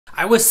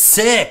I was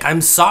sick, I'm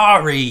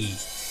sorry.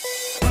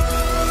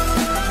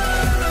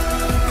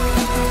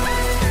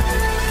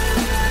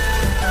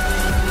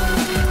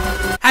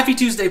 Happy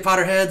Tuesday,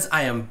 Potterheads!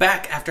 I am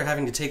back after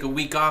having to take a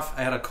week off.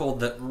 I had a cold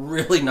that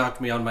really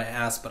knocked me on my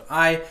ass, but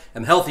I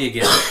am healthy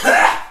again.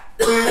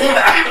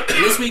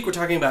 This week we're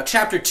talking about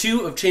Chapter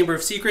 2 of Chamber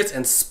of Secrets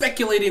and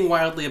speculating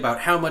wildly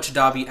about how much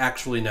Dobby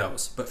actually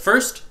knows. But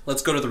first,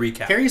 let's go to the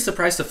recap. Harry is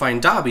surprised to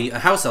find Dobby, a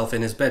house elf,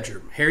 in his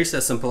bedroom. Harry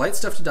says some polite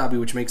stuff to Dobby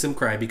which makes him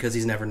cry because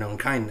he's never known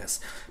kindness.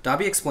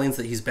 Dobby explains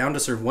that he's bound to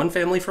serve one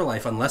family for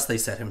life unless they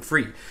set him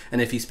free,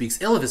 and if he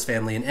speaks ill of his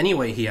family in any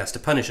way he has to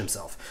punish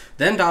himself.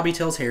 Then Dobby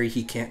tells Harry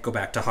he can't go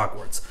back to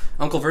Hogwarts.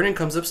 Uncle Vernon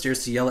comes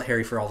upstairs to yell at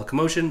Harry for all the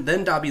commotion,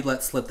 then Dobby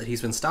lets slip that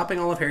he's been stopping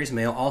all of Harry's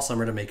mail all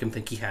summer to make him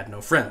think he had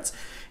no friends.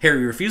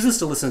 Harry refuses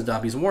to listen to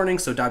Dobby's warning,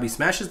 so Dobby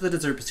smashes the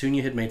dessert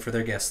Petunia had made for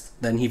their guests,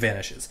 then he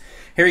vanishes.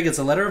 Harry gets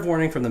a letter of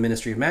warning from the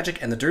Ministry of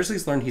Magic, and the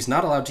Dursleys learn he's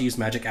not allowed to use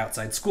magic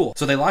outside school.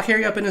 So they lock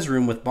Harry up in his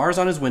room with bars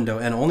on his window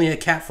and only a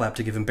cat flap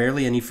to give him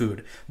barely any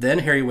food. Then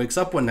Harry wakes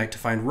up one night to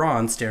find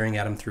Ron staring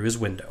at him through his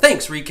window.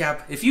 Thanks,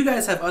 recap! If you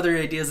guys have other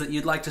ideas that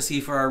you'd like to see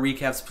for our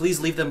recaps,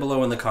 please leave them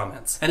below in the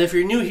comments. And if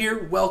you're new here,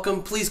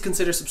 welcome! Please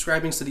consider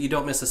subscribing so that you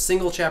don't miss a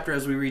single chapter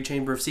as we read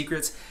Chamber of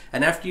Secrets.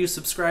 And after you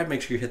subscribe,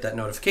 make sure you hit that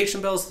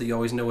notification bell so that you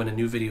always know when a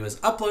new video is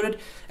uploaded,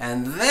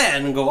 and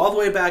then go all the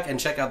way back and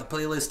check out the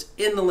playlist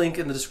in the link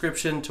in the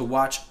description to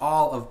watch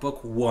all of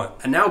book 1.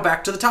 And now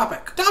back to the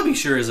topic. Dobby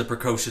sure is a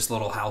precocious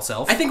little house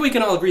elf. I think we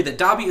can all agree that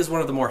Dobby is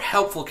one of the more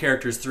helpful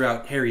characters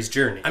throughout Harry's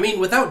journey. I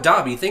mean, without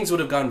Dobby, things would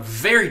have gone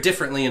very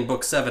differently in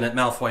book 7 at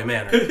Malfoy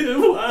Manor.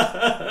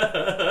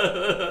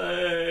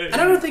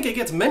 And I don't think it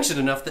gets mentioned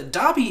enough that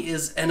Dobby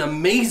is an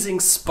amazing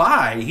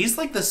spy. He's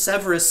like the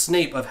Severus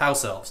Snape of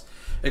house elves,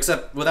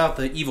 except without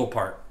the evil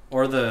part,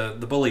 or the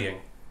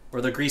bullying,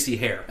 or the greasy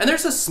hair. And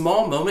there's a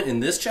small moment in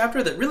this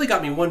chapter that really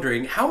got me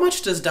wondering, how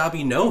much does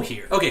Dobby know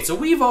here? Okay, so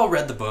we've all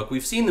read the book,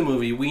 we've seen the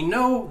movie, we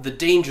know the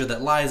danger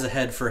that lies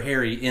ahead for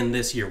Harry in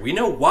this year. We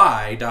know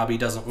why Dobby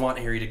doesn't want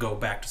Harry to go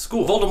back to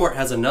school. Voldemort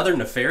has another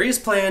nefarious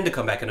plan to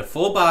come back in a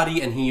full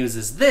body, and he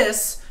uses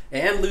this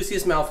and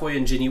Lucius Malfoy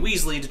and Ginny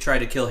Weasley to try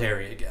to kill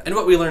Harry again. And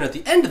what we learn at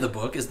the end of the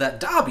book is that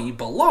Dobby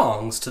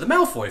belongs to the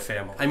Malfoy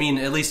family. I mean,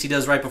 at least he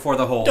does right before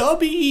the whole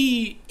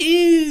Dobby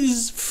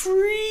is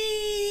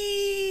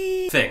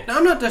free thing. Now,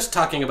 I'm not just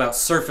talking about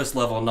surface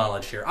level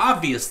knowledge here.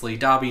 Obviously,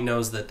 Dobby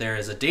knows that there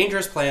is a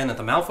dangerous plan that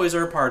the Malfoys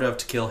are a part of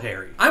to kill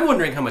Harry. I'm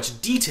wondering how much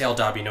detail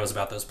Dobby knows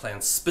about those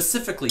plans.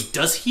 Specifically,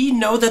 does he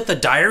know that the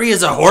diary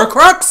is a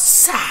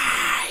Horcrux?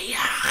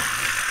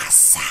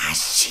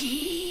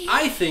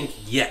 I think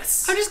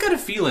yes. I just got a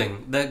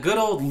feeling that good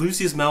old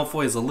Lucius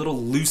Malfoy is a little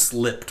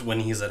loose-lipped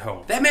when he's at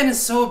home. That man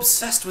is so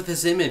obsessed with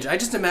his image. I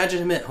just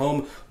imagine him at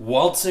home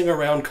waltzing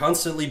around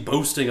constantly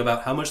boasting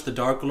about how much the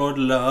Dark Lord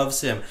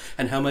loves him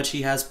and how much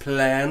he has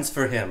plans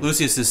for him.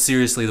 Lucius is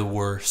seriously the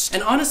worst.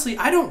 And honestly,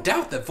 I don't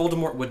doubt that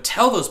Voldemort would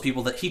tell those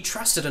people that he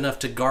trusted enough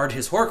to guard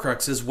his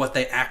Horcruxes what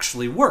they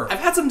actually were. I've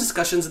had some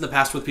discussions in the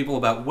past with people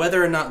about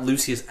whether or not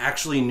Lucius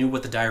actually knew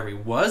what the diary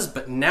was,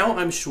 but now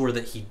I'm sure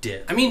that he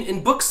did. I mean,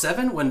 in book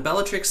 7, when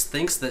Bellatrix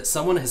thinks that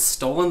someone has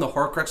stolen the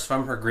Horcrux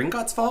from her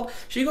Gringotts vault,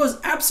 she goes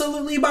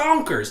absolutely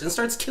bonkers and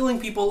starts killing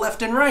people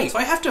left and right. So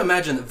I have to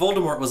imagine that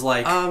Voldemort was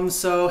like,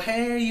 so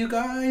hey you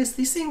guys,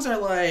 these things are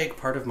like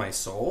part of my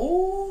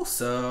soul,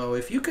 so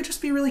if you could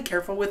just be really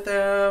careful with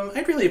them,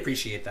 I'd really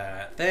appreciate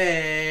that.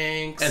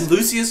 Thanks. And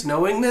Lucius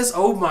knowing this,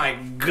 oh my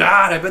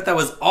god, I bet that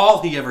was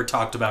all he ever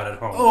talked about at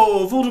home.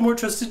 Oh, Voldemort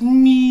trusted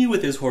me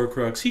with his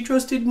Horcrux. He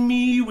trusted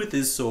me with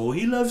his soul.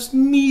 He loves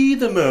me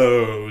the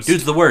most.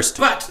 Dude's the worst.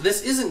 But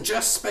this isn't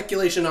just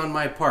speculation on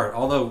my part,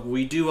 although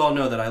we do all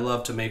know that I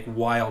love to make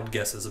wild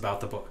guesses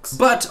about the books.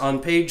 But on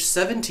page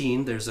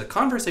 17, there's a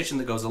conversation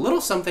that goes a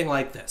little something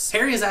like this.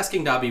 Harry is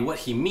asking Dobby what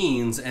he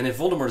means and if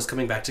Voldemort is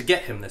coming back to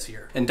get him this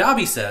year. And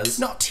Dobby says,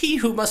 "Not he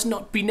who must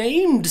not be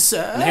named,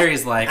 sir." And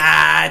Harry's like,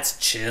 it's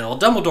chill.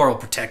 Dumbledore will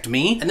protect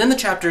me. And then the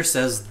chapter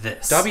says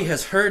this. Dobby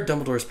has heard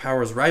Dumbledore's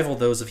powers rival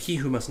those of he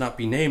who must not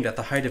be named at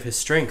the height of his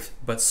strength.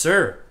 But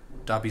sir,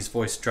 Dobby's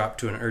voice dropped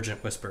to an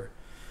urgent whisper,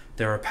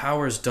 there are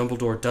powers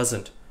Dumbledore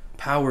doesn't.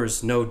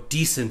 Powers no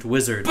decent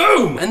wizard.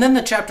 Boom! And then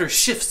the chapter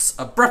shifts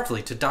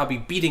abruptly to Dobby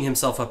beating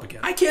himself up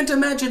again. I can't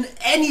imagine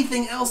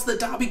anything else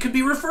that Dobby could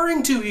be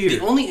referring to here.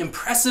 The only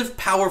impressive,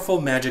 powerful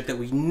magic that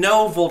we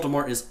know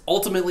Voldemort is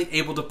ultimately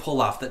able to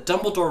pull off, that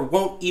Dumbledore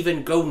won't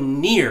even go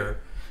near,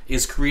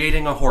 is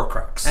creating a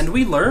Horcrux. And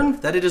we learn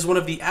that it is one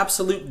of the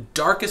absolute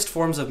darkest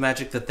forms of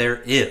magic that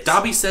there is.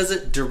 Dobby says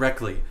it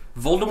directly.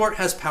 Voldemort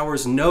has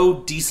powers no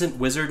decent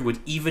wizard would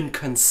even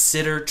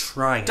consider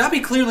trying. Dobby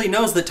clearly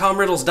knows that Tom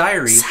Riddle's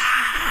diary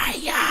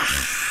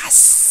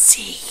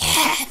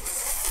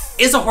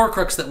is a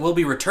Horcrux that will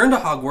be returned to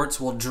Hogwarts,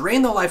 will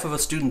drain the life of a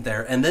student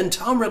there, and then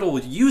Tom Riddle will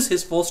use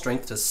his full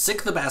strength to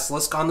sick the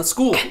basilisk on the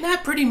school. And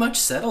that pretty much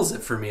settles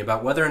it for me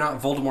about whether or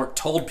not Voldemort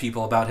told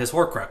people about his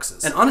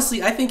Horcruxes. And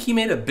honestly, I think he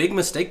made a big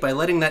mistake by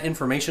letting that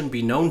information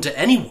be known to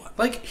anyone.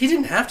 Like, he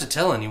didn't have to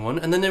tell anyone,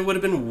 and then it would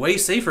have been way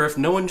safer if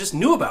no one just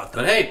knew about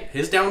them. But hey,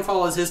 his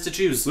downfall is his to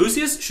choose.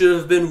 Lucius should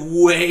have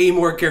been way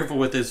more careful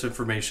with this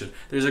information.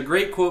 There's a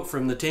great quote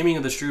from The Taming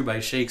of the Shrew by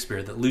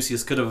Shakespeare that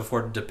Lucius could have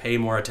afforded to pay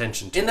more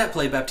attention to. In that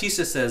play, Baptista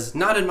says,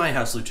 "Not in my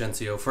house,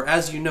 Lucentio, for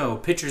as you know,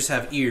 pitchers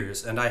have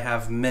ears, and I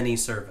have many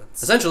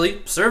servants."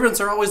 Essentially, servants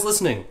are always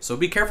listening, so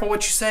be careful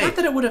what you say. Not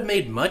that it would have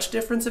made much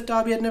difference if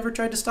Dobby had never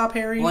tried to stop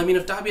Harry. Well, I mean,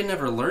 if Dobby had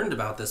never learned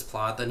about this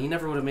plot, then he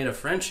never would have made a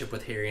friendship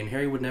with Harry, and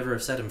Harry would never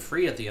have set him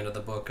free at the end of the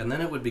book, and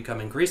then it would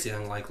become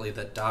increasingly unlikely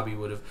that Dobby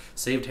would have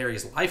saved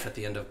Harry's life at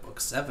the end of book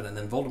 7, and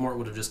then Voldemort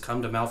would have just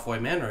come to Malfoy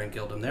Manor and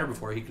killed him there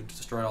before he could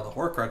destroy all the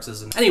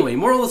Horcruxes. And anyway,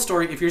 moral of the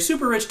story, if you're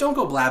super rich, don't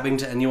go blabbing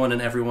to anyone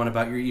and everyone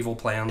about your evil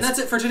plans. And that's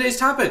it for today's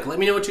topic. Let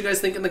me know what you guys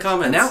think in the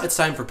comments. And now it's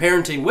time for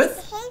Parenting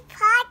with Harry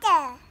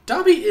Potter.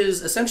 Dobby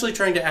is essentially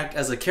trying to act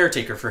as a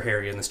caretaker for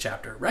Harry in this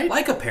chapter, right?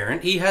 Like a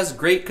parent, he has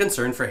great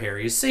concern for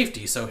Harry's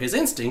safety, so his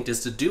instinct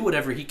is to do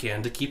whatever he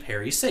can to keep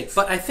Harry safe.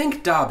 But I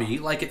think Dobby,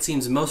 like it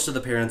seems most of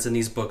the parents in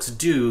these books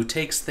do,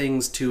 takes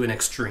things to an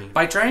extreme.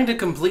 By trying to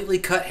completely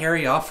cut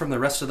Harry off from the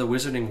rest of the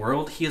wizarding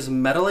world, he is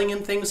meddling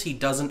in things he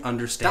doesn't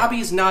understand.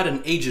 Dobby's not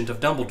an agent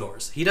of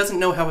Dumbledore's. He doesn't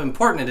know how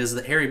important it is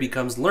that Harry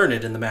becomes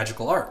learned in the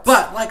magical arts.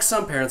 But, like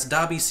some parents,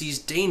 Dobby sees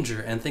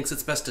danger and thinks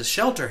it's best to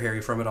shelter Harry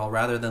from it all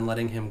rather than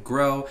letting him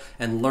grow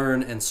and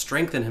learn and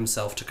strengthen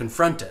himself to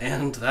confront it.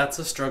 And that's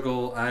a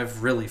struggle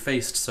I've really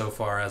faced so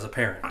far as a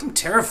parent. I'm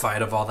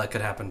terrified of all that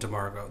could happen to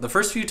Margot. The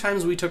first few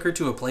times we took her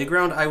to a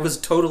playground, I was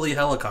totally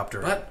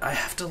helicoptering. But I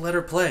have to let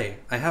her play.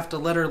 I have to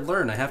let her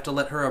learn. I have to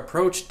let her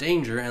approach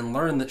danger and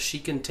learn that she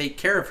can take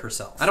care of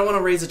herself. I don't want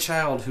to raise a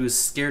child who is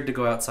scared to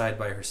go outside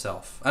by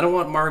herself. I don't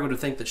want Margot to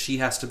think that she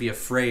has to be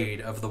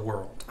afraid of the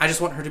world. I just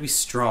want her to be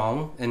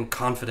strong and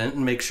confident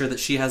and make sure that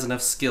she has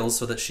enough skills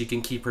so that she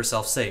can keep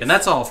herself safe. And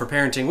that's all for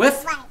Parenting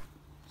with... Right.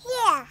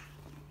 Here.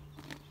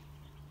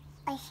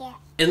 Right here.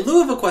 In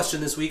lieu of a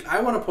question this week, I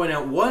want to point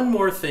out one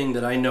more thing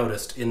that I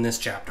noticed in this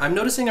chapter. I'm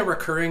noticing a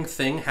recurring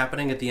thing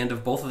happening at the end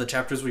of both of the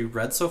chapters we've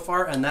read so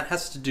far, and that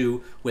has to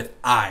do with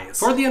eyes.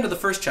 Toward the end of the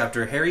first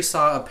chapter, Harry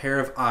saw a pair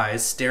of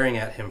eyes staring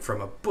at him from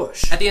a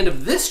bush. At the end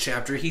of this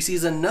chapter, he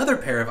sees another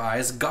pair of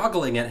eyes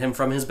goggling at him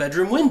from his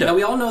bedroom window. Now,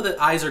 we all know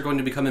that eyes are going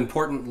to become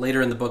important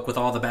later in the book with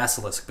all the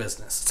basilisk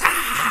business.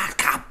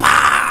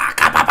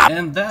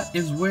 And that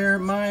is where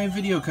my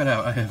video cut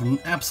out. I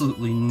have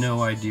absolutely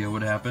no idea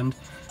what happened.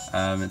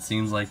 It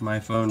seems like my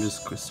phone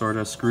just sort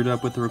of screwed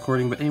up with the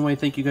recording, but anyway,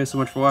 thank you guys so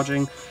much for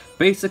watching.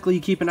 Basically,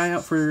 keep an eye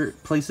out for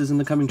places in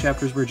the coming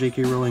chapters where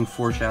J.K. Rowling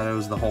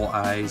foreshadows the whole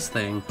eyes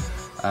thing.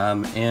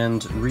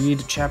 And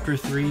read Chapter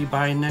 3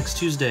 by next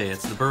Tuesday.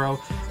 It's The Burrow.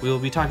 We will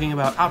be talking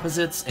about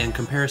opposites and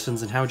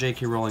comparisons and how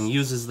J.K. Rowling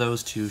uses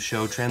those to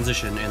show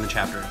transition in the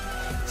chapter.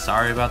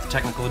 Sorry about the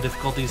technical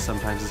difficulties,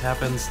 sometimes this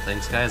happens.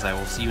 Thanks guys, I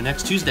will see you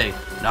next Tuesday.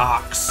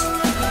 Knox!